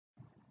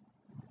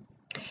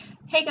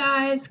Hey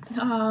guys,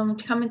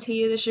 coming to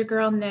you. This is your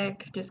girl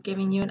Nick, just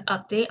giving you an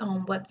update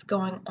on what's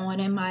going on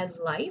in my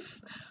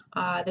life.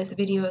 This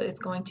video is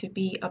going to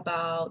be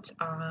about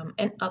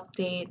an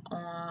update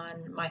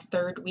on my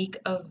third week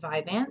of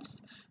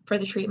Vyvanse for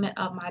the treatment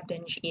of my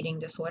binge eating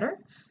disorder,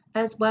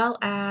 as well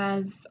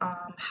as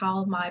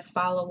how my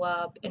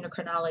follow-up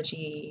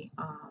endocrinology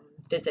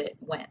visit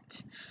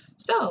went.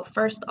 So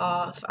first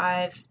off,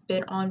 I've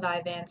been on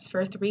Vyvanse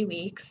for 3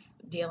 weeks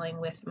dealing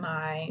with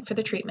for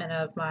the treatment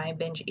of my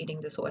binge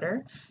eating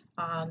disorder.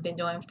 Been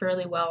doing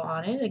fairly well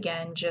on it.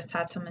 Again, just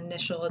had some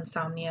initial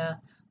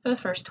insomnia for the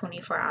first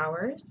 24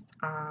 hours.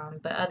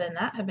 But other than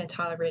that, I've been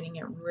tolerating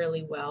it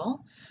really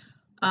well.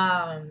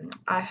 I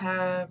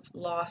have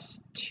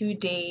lost to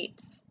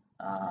date,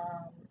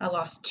 I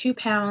lost 2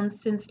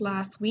 pounds since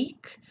last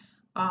week.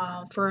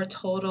 For a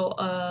total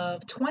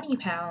of 20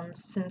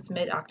 pounds since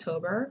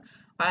mid-October.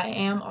 I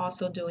am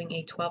also doing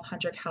a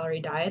 1,200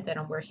 calorie diet that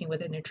I'm working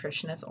with a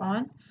nutritionist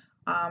on.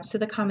 So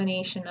the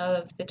combination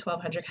of the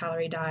 1,200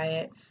 calorie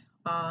diet,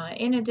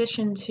 in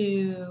addition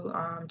to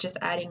just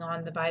adding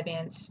on the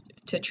Vyvanse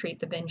to treat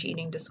the binge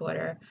eating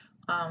disorder,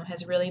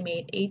 has really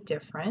made a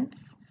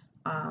difference.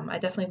 I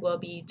definitely will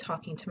be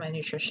talking to my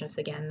nutritionist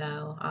again,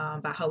 though,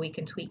 about how we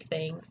can tweak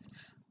things.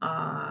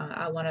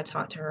 I want to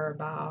talk to her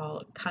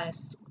about kind of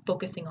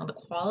focusing on the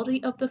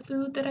quality of the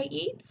food that I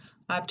eat.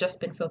 I've just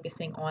been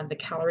focusing on the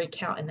calorie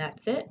count and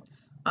that's it,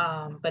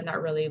 but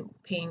not really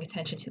paying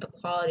attention to the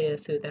quality of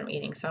the food that I'm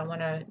eating. So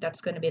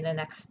that's going to be the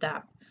next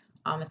step,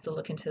 is to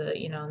look into,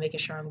 making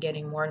sure I'm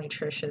getting more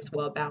nutritious,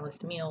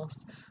 well-balanced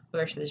meals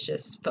versus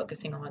just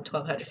focusing on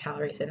 1,200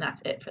 calories and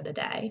that's it for the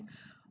day.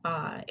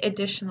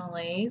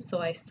 Additionally, so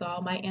I saw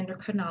my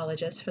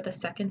endocrinologist for the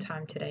second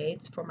time today.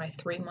 It's for my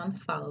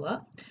 3-month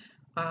follow-up.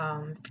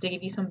 To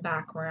give you some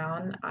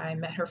background, I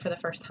met her for the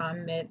first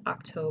time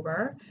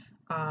mid-October,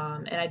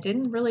 and I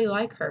didn't really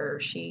like her.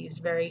 She's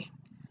very,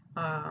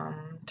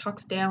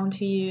 talks down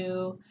to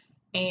you,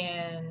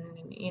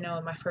 and, in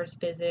my first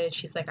visit,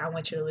 she's like, I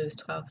want you to lose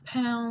 12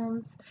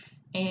 pounds,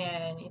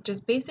 and it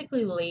just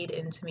basically laid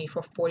into me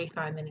for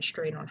 45 minutes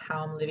straight on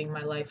how I'm living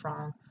my life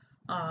wrong.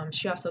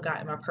 She also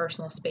got in my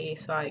personal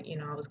space, so I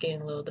was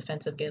getting a little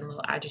defensive, getting a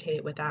little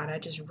agitated with that. I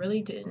just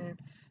really didn't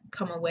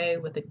come away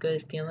with a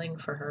good feeling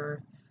for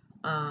her.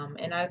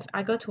 And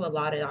I go to a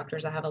lot of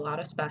doctors. I have a lot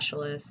of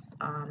specialists.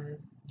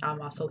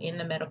 I'm also in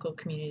the medical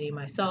community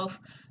myself,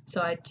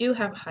 so I do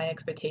have high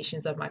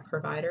expectations of my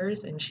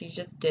providers, and she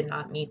just did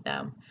not meet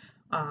them.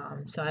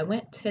 So I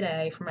went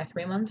today for my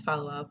 3-month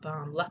follow-up.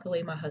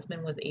 Luckily, my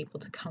husband was able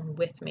to come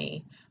with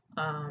me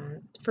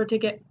to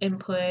get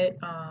input,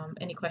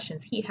 any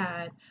questions he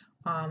had,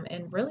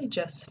 and really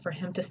just for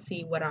him to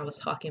see what I was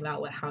talking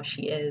about with how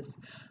she is.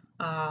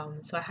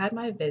 So I had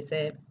my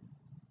visit.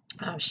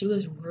 She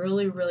was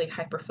really, really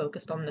hyper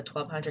focused on the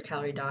 1,200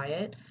 calorie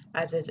diet,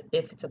 as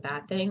if it's a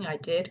bad thing. I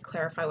did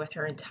clarify with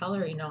her and tell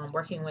her, I'm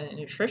working with a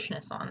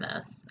nutritionist on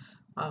this.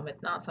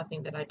 It's not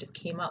something that I just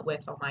came up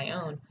with on my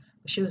own.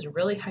 But she was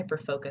really hyper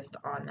focused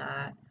on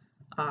that.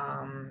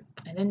 And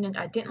then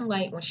I didn't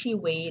like when she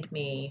weighed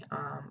me.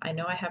 I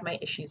know I have my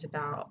issues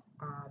about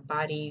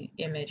body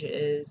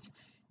images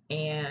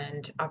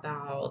and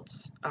about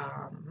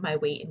my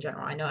weight in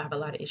general. I know I have a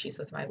lot of issues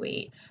with my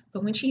weight,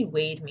 but when she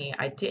weighed me,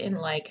 I didn't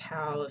like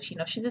how she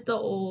did the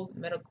old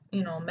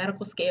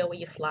medical scale where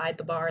you slide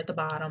the bar at the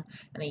bottom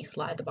and then you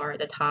slide the bar at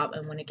the top,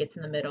 and when it gets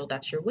in the middle,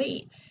 that's your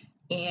weight.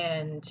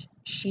 And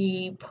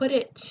she put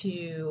it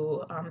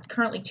to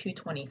currently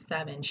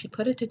 227. She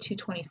put it to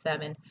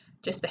 227,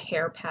 just a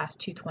hair past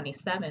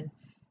 227,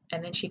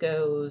 and then she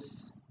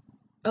goes,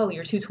 "Oh,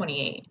 you're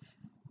 228."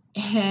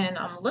 And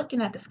I'm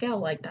looking at the scale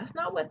like, that's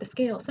not what the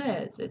scale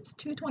says. It's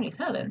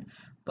 227.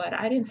 But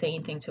I didn't say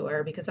anything to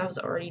her because I was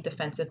already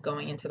defensive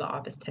going into the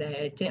office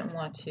today. I didn't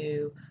want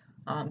to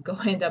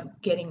end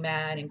up getting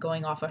mad and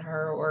going off on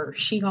her, or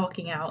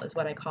she-hulking out is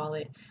what I call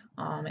it,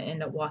 and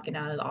end up walking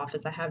out of the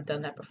office. I have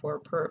done that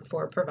before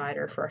for a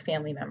provider, for a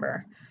family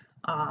member.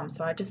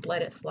 So I just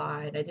let it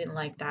slide. I didn't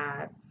like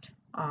that.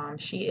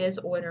 She is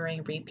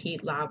ordering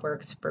repeat lab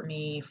works for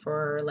me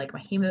for like my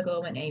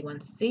hemoglobin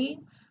A1C.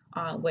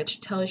 Which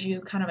tells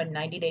you kind of a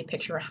 90-day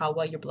picture of how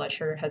well your blood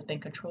sugar has been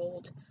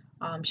controlled.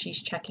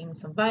 She's checking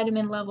some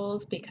vitamin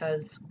levels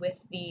because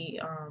with the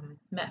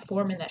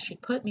metformin that she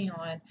put me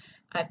on,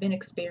 I've been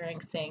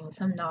experiencing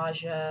some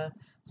nausea,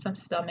 some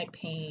stomach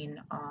pain,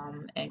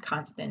 and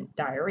constant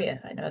diarrhea.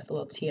 I know it's a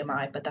little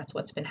TMI, but that's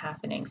what's been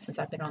happening since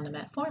I've been on the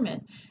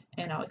metformin.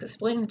 And I was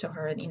explaining to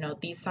her,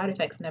 these side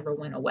effects never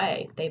went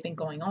away. They've been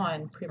going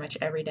on pretty much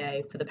every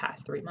day for the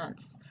past 3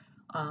 months.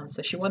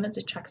 So she wanted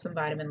to check some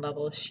vitamin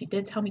levels. She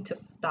did tell me to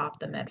stop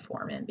the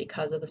metformin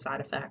because of the side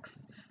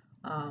effects.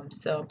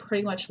 So I'm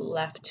pretty much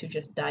left to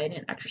just diet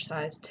and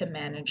exercise to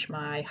manage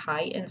my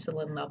high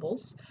insulin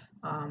levels.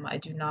 I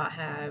do not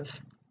have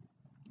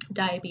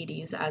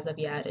diabetes as of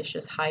yet. It's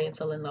just high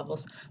insulin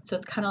levels. So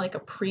it's kind of like a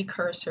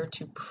precursor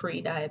to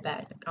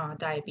pre-diabetic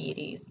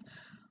diabetes.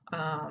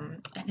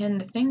 And then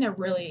the thing that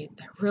really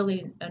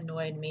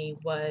annoyed me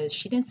was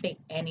she didn't say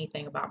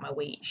anything about my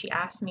weight. She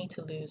asked me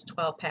to lose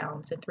 12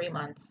 pounds in 3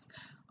 months.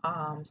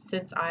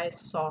 Since I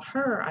saw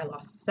her, I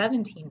lost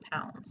 17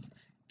 pounds.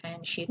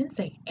 And she didn't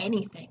say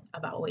anything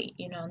about weight,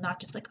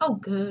 not just like, oh,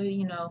 good,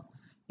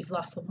 you've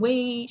lost some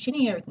weight. She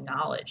didn't even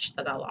acknowledge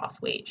that I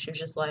lost weight. She was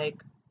just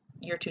like,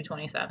 you're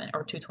 227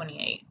 or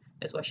 228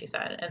 is what she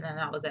said. And then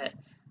that was it.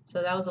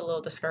 So that was a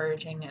little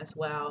discouraging as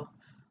well.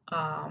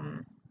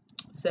 Um,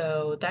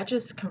 so that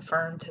just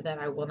confirmed that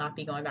I will not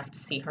be going back to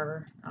see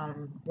her.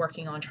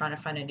 Working on trying to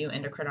find a new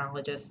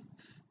endocrinologist,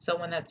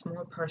 someone that's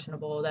more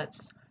personable,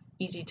 that's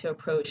easy to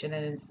approach, and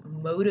is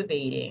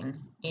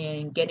motivating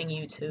in getting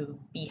you to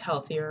be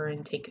healthier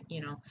and take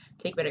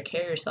better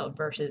care of yourself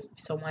versus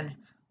someone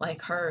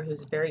like her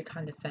who's very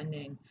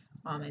condescending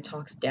and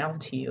talks down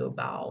to you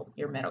about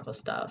your medical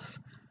stuff.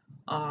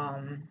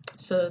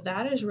 So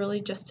that is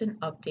really just an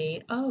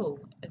update. Oh,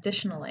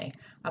 additionally,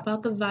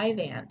 about the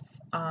Vyvanse.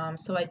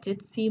 So I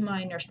did see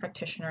my nurse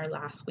practitioner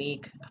last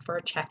week for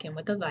a check-in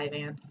with the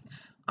Vyvanse,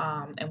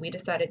 and we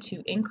decided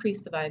to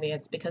increase the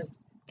Vyvanse because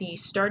the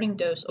starting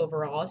dose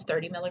overall is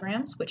 30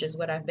 milligrams, which is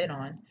what I've been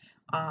on.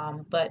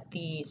 But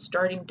the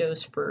starting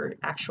dose for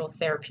actual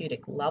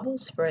therapeutic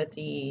levels for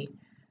the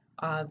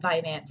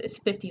Vyvanse is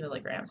 50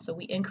 milligrams. So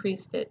we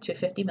increased it to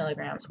 50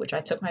 milligrams, which I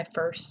took my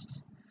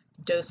first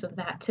dose of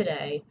that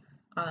today.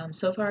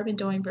 So far, I've been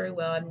doing very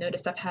well. I've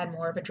noticed I've had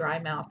more of a dry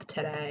mouth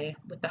today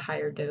with the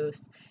higher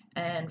dose.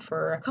 And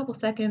for a couple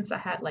seconds, I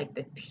had like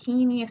the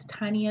teeniest,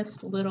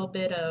 tiniest little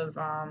bit of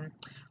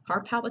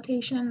heart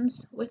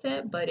palpitations with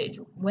it, but it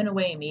went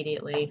away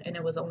immediately. And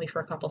it was only for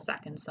a couple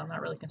seconds, so I'm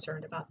not really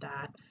concerned about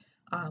that.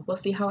 We'll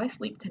see how I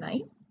sleep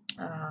tonight.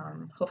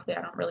 Hopefully,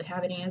 I don't really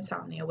have any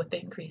insomnia with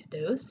the increased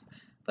dose.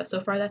 But so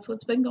far, that's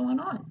what's been going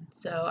on.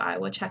 So I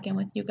will check in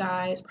with you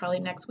guys probably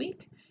next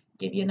week,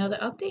 give you another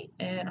update,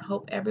 and I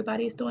hope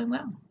everybody's doing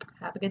well.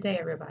 Have a good day,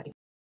 everybody.